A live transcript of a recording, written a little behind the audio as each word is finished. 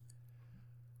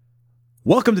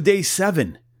Welcome to day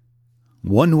 7,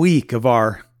 1 week of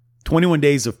our 21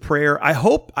 days of prayer. I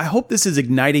hope this is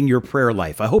igniting your prayer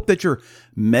life. I hope that you're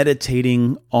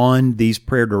meditating on these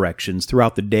prayer directions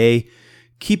throughout the day,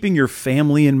 keeping your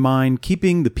family in mind,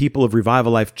 keeping the people of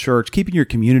Revival Life Church, keeping your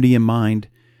community in mind.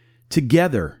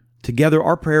 Together,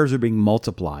 our prayers are being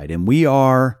multiplied, and we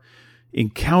are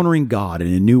encountering God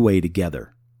in a new way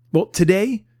together. Well,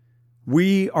 today,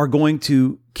 we are going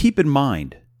to keep in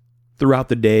mind throughout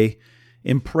the day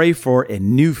and pray for a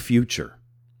new future.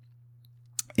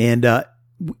 And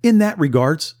in that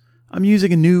regards, I'm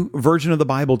using a new version of the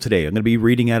Bible today. I'm going to be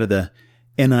reading out of the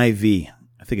NIV.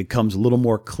 I think it comes a little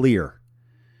more clear.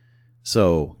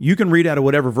 So you can read out of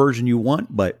whatever version you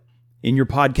want, but in your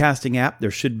podcasting app,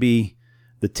 there should be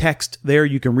the text there.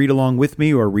 You can read along with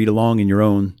me or read along in your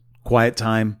own quiet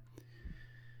time.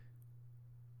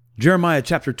 Jeremiah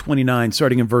chapter 29,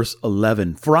 starting in verse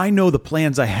 11. For I know the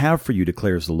plans I have for you,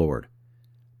 declares the Lord.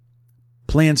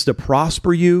 Plans to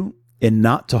prosper you and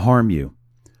not to harm you.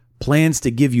 Plans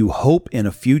to give you hope and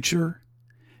a future.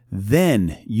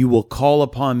 Then you will call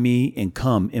upon me and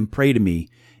come and pray to me,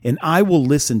 and I will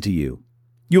listen to you.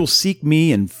 You'll seek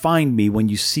me and find me when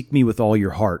you seek me with all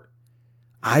your heart.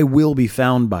 I will be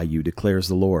found by you, declares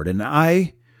the Lord, and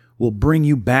I will bring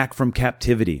you back from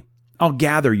captivity. I'll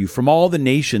gather you from all the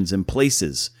nations and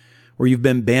places where you've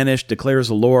been banished, declares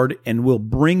the Lord, and will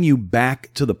bring you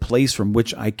back to the place from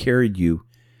which I carried you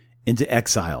into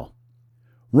exile.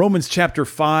 Romans chapter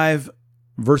 5,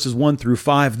 verses 1 through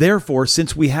 5. Therefore,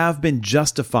 since we have been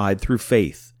justified through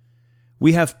faith,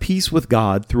 we have peace with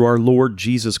God through our Lord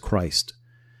Jesus Christ,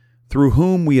 through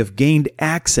whom we have gained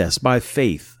access by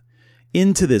faith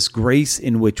into this grace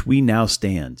in which we now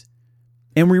stand.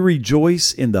 And we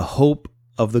rejoice in the hope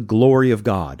of the glory of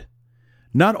God.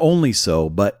 Not only so,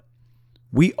 but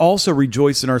we also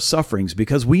rejoice in our sufferings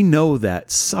because we know that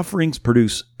sufferings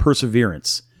produce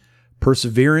perseverance.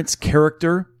 Perseverance,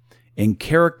 character, and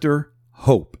character,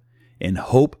 hope. And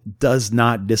hope does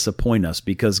not disappoint us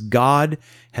because God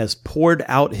has poured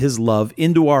out His love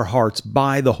into our hearts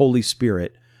by the Holy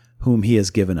Spirit, whom He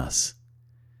has given us.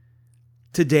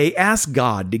 Today, ask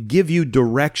God to give you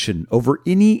direction over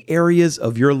any areas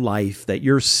of your life that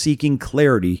you're seeking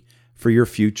clarity for your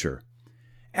future.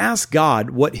 Ask God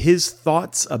what His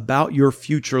thoughts about your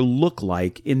future look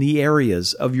like in the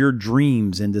areas of your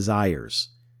dreams and desires.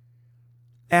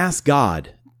 Ask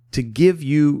God to give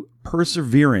you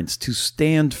perseverance to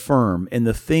stand firm in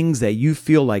the things that you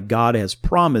feel like God has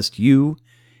promised you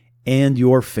and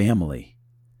your family.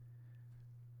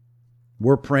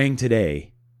 We're praying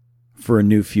today for a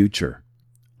new future.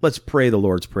 Let's pray the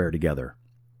Lord's Prayer together.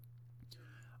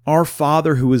 Our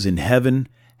Father who is in heaven,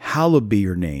 hallowed be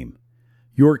your name.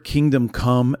 Your kingdom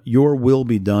come, your will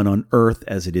be done on earth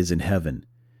as it is in heaven.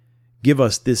 Give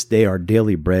us this day our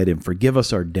daily bread and forgive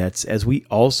us our debts as we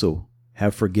also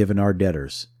have forgiven our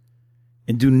debtors.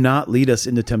 And do not lead us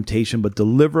into temptation, but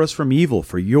deliver us from evil.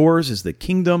 For yours is the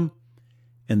kingdom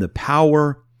and the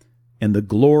power and the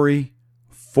glory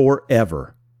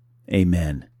forever.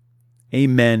 Amen.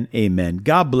 Amen. Amen.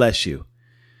 God bless you.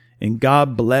 And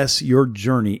God bless your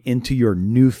journey into your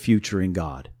new future in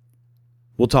God.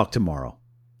 We'll talk tomorrow.